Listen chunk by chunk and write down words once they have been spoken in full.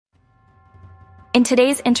In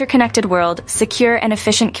today's interconnected world, secure and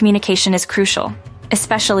efficient communication is crucial,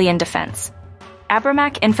 especially in defense.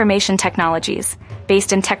 ABRAMAK Information Technologies,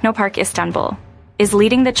 based in Technopark Istanbul, is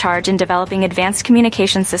leading the charge in developing advanced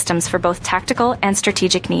communication systems for both tactical and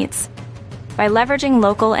strategic needs. By leveraging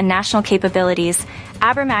local and national capabilities,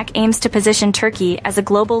 ABRAMAK aims to position Turkey as a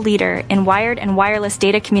global leader in wired and wireless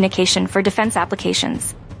data communication for defense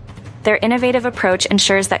applications. Their innovative approach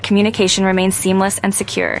ensures that communication remains seamless and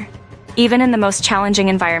secure, even in the most challenging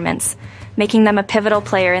environments, making them a pivotal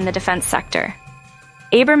player in the defense sector.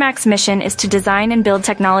 ABRAMAK's mission is to design and build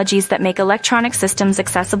technologies that make electronic systems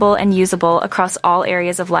accessible and usable across all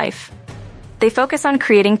areas of life. They focus on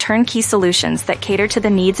creating turnkey solutions that cater to the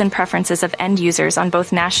needs and preferences of end users on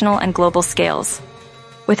both national and global scales.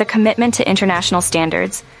 With a commitment to international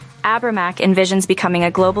standards, ABRAMAK envisions becoming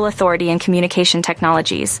a global authority in communication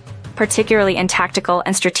technologies, particularly in tactical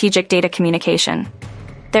and strategic data communication.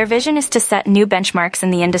 Their vision is to set new benchmarks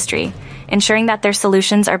in the industry, ensuring that their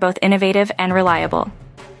solutions are both innovative and reliable.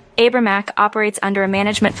 ABRAMAK operates under a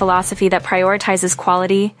management philosophy that prioritizes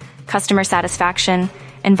quality, customer satisfaction,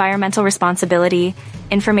 environmental responsibility,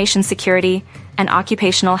 information security, and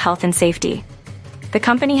occupational health and safety. The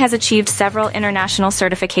company has achieved several international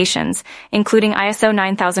certifications, including ISO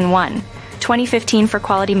 9001, 2015 for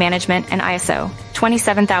quality management, and ISO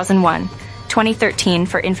 27001, 2013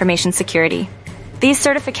 for information security. These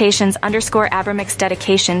certifications underscore ABRAMAK's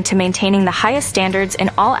dedication to maintaining the highest standards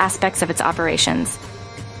in all aspects of its operations.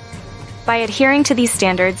 By adhering to these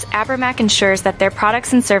standards, ABRAMAK ensures that their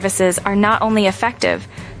products and services are not only effective,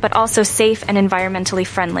 but also safe and environmentally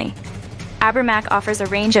friendly. ABRAMAK offers a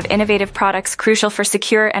range of innovative products crucial for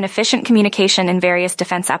secure and efficient communication in various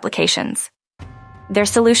defense applications. Their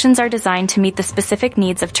solutions are designed to meet the specific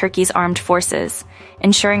needs of Turkey's armed forces,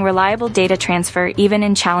 ensuring reliable data transfer even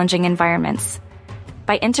in challenging environments.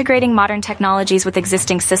 By integrating modern technologies with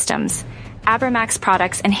existing systems, ABRAMAK's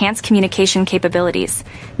products enhance communication capabilities,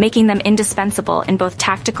 making them indispensable in both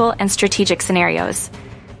tactical and strategic scenarios.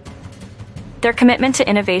 Their commitment to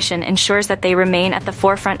innovation ensures that they remain at the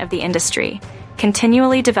forefront of the industry,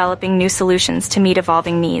 continually developing new solutions to meet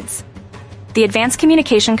evolving needs. The Advanced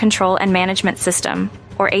Communication Control and Management System,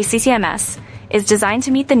 or ACCMS, is designed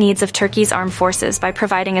to meet the needs of Turkey's armed forces by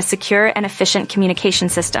providing a secure and efficient communication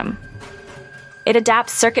system. It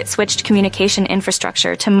adapts circuit-switched communication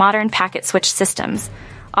infrastructure to modern packet-switched systems,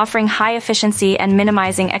 offering high efficiency and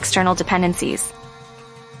minimizing external dependencies.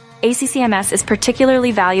 ACCMS is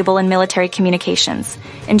particularly valuable in military communications,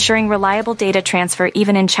 ensuring reliable data transfer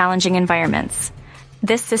even in challenging environments.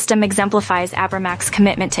 This system exemplifies ABRAMAK's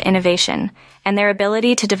commitment to innovation and their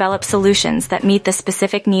ability to develop solutions that meet the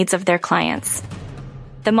specific needs of their clients.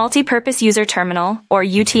 The Multipurpose User Terminal, or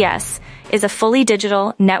UTS, is a fully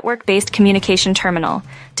digital, network-based communication terminal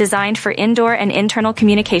designed for indoor and internal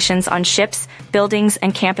communications on ships, buildings,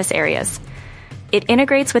 and campus areas. It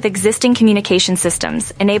integrates with existing communication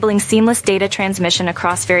systems, enabling seamless data transmission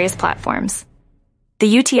across various platforms.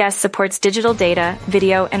 The UTS supports digital data,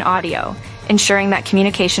 video, and audio, ensuring that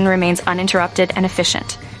communication remains uninterrupted and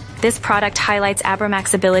efficient. This product highlights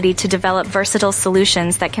ABRAMAK's ability to develop versatile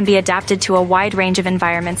solutions that can be adapted to a wide range of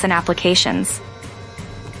environments and applications.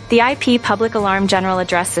 The IP Public Alarm General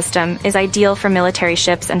Address System is ideal for military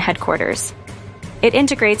ships and headquarters. It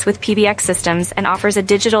integrates with PBX systems and offers a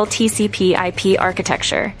digital TCP/IP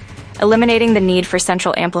architecture, eliminating the need for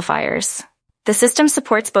central amplifiers. The system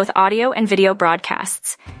supports both audio and video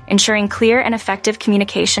broadcasts, ensuring clear and effective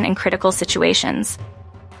communication in critical situations.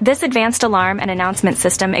 This advanced alarm and announcement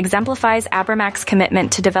system exemplifies ABRAMAK's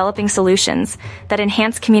commitment to developing solutions that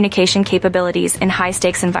enhance communication capabilities in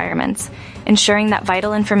high-stakes environments, ensuring that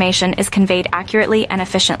vital information is conveyed accurately and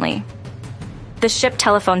efficiently. The Ship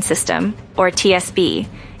Telephone System, or TSB,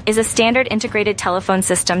 is a standard integrated telephone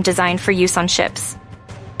system designed for use on ships.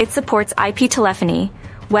 It supports IP telephony,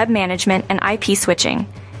 web management, and IP switching,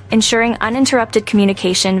 ensuring uninterrupted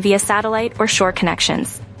communication via satellite or shore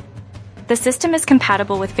connections. The system is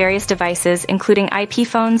compatible with various devices, including IP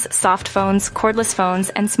phones, soft phones, cordless phones,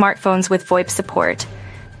 and smartphones with VoIP support.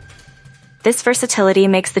 This versatility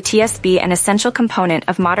makes the TSB an essential component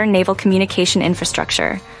of modern naval communication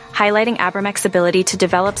infrastructure, highlighting ABRAMAK's ability to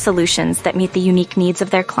develop solutions that meet the unique needs of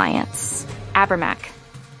their clients. ABRAMAK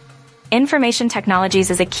Information Technologies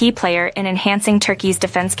is a key player in enhancing Turkey's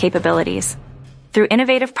defense capabilities. Through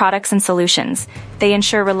innovative products and solutions, they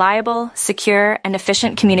ensure reliable, secure, and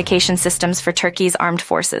efficient communication systems for Turkey's armed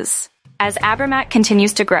forces. As ABRAMAK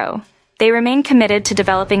continues to grow, they remain committed to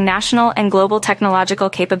developing national and global technological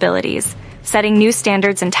capabilities, setting new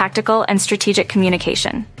standards in tactical and strategic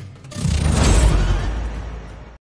communication.